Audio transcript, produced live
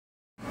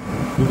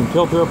You can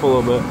tilt her up a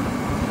little bit.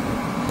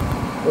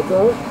 What's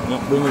that? Yeah,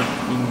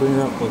 you can bring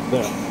her up like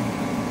that.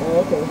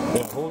 Oh, okay.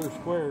 Yeah, hold her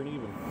square and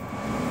even.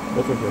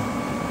 That's okay.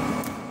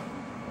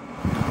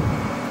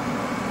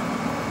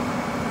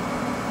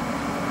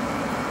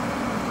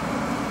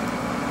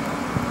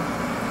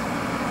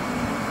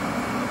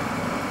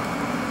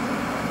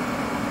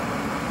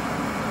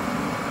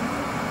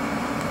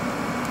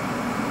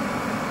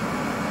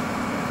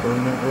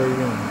 Burn that right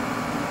in.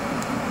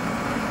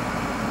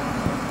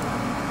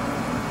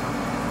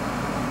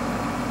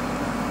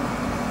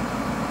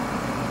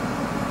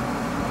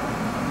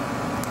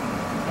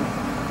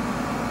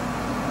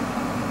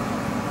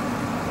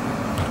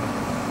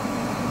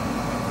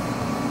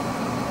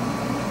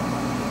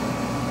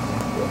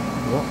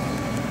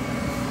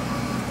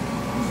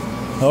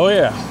 Oh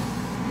yeah.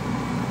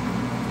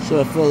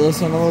 Should I fill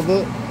this in a little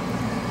bit?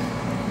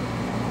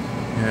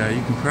 Yeah,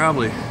 you can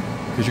probably,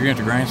 because you're gonna have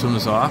to grind some of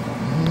this off.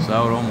 So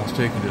I would almost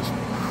take and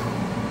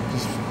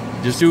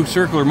just do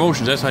circular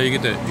motions. That's how you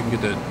get that. You can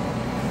get that.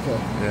 Okay.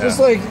 Yeah. Just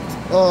like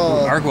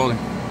arc welding.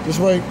 Just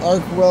like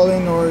arc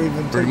welding, or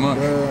even pretty much.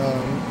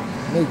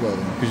 MIG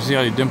welding. Could you see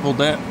how you dimpled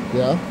that?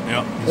 Yeah.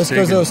 Yeah. It's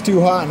because it was too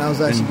hot and I was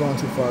actually going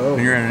too far over.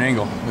 And you're at an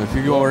angle. If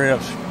you go right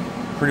up,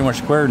 pretty much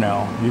square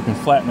now, you can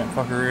flatten that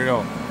fucker right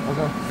out.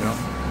 Okay. Yeah.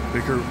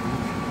 Bigger.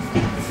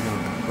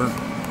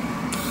 Burn.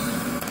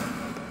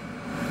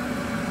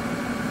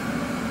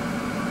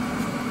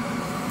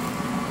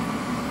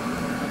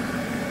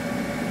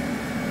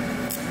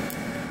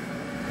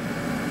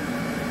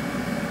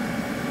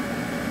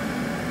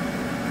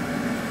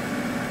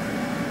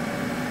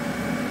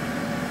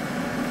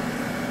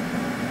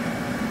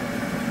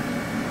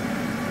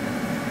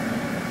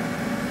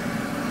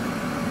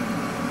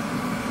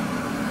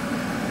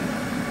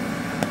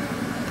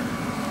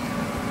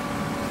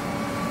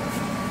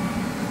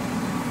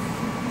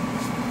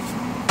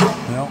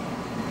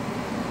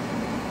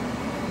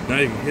 Now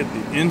you can hit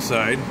the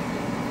inside.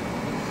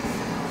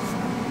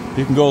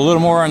 You can go a little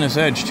more on this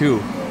edge too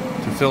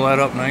to fill that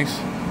up nice.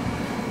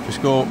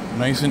 Just go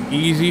nice and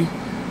easy.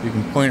 You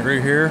can point it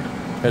right here.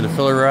 Have the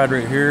filler rod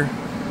right here.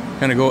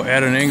 Kind of go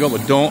at an angle,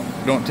 but don't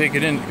take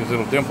it in because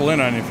it'll dimple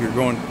in on you if you're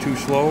going too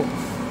slow.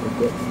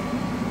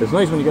 It's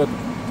nice when you got the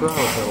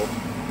throttle pedal.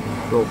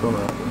 Throw some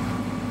out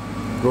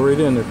there. Go right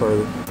in there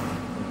farther.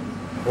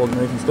 Hold it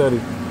nice and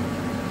steady.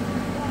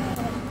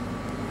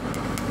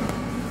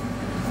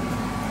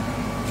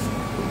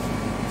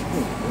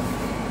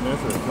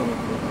 That's where it's coming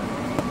from.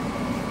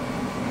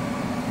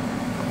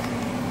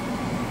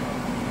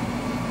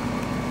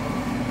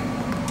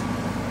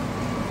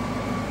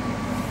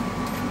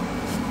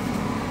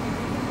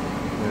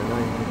 Yeah, now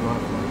you can come out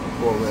and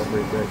slow that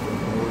right back in.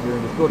 We're going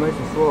to just go nice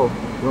and slow.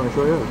 You want to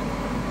show you?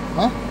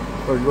 Huh?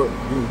 Or you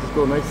can just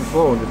go nice and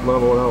slow and just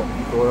level it out.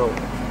 Go it out.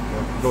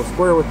 Yeah. Go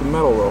square with the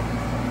metal though.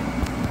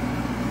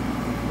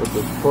 With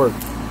the torque.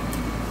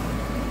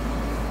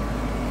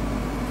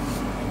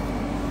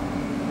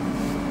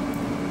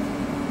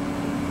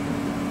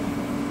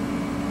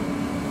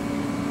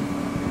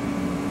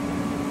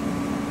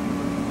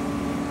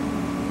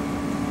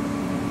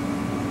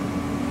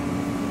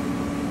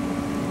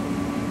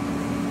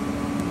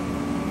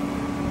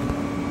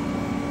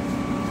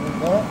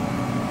 Or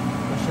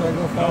should I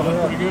go farther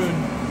up? Pretty good.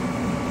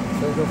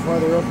 Should I go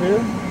farther up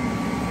here?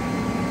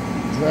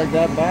 Drag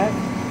that back?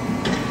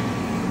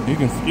 You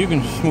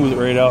can smooth it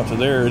right out to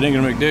there. It ain't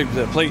gonna make dig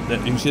because that plate that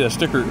you can see that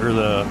sticker or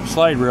the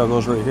slide rail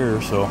goes right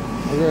here. So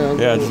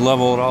Okay. yeah, just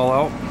level it all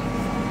out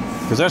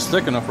because that's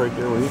thick enough right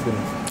there where you can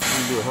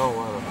do a hell of a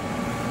lot of.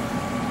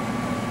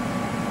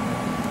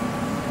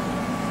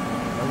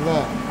 Like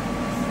that.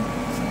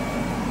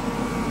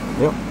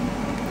 Yep,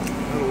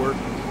 that'll work.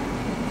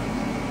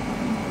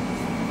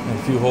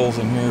 A few holes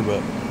in here,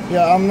 but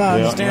yeah, I'm not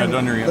understanding.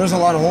 Not done yet. There's a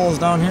lot of holes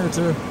down here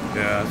too.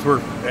 Yeah, it's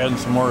worth adding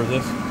some more of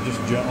this, just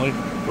gently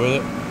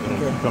with it.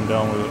 It'll come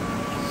down with it.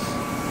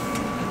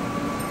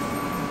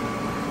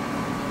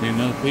 Need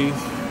another piece.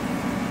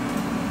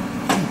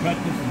 You can cut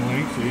this in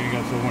length so you ain't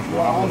got so much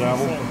wobble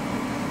dabble.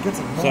 Get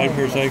some Side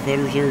cutters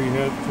there you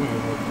had too.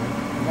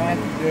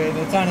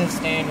 It's on his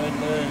stand with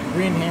the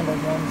green hammer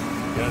ones.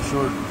 Yeah,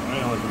 short.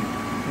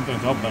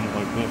 Sometimes I'll bend it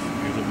like this.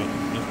 Use it, but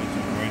this gets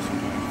in the way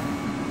sometimes.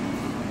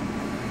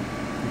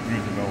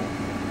 Use the belt.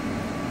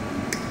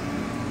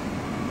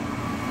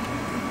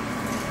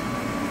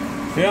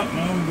 Yep,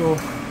 now we go.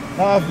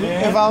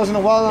 If I was in a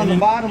weld on the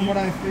bottom, would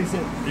I face it?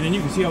 And then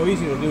you can see how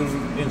easy it'll do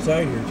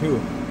inside here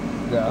too.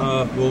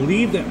 Yeah. We'll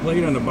leave that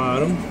plate on the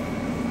bottom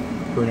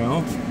for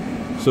now.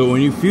 So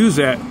when you fuse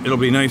that, it'll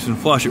be nice and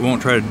flush. It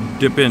won't try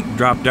to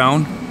drop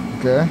down.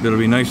 Okay. It'll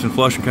be nice and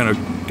flush and kind of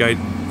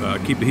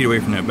keep the heat away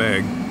from that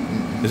bag.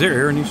 Is there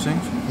air in these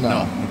things?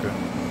 No. Okay.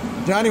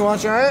 Johnny,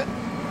 want to try it?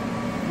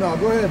 No,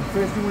 go ahead.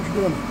 Finish what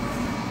you're doing.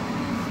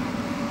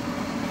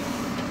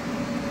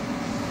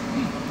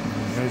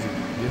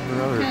 Get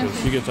her out there because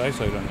she gets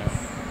eyesight on that.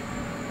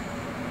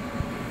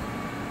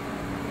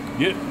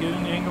 Get in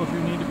the angles you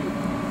need to be.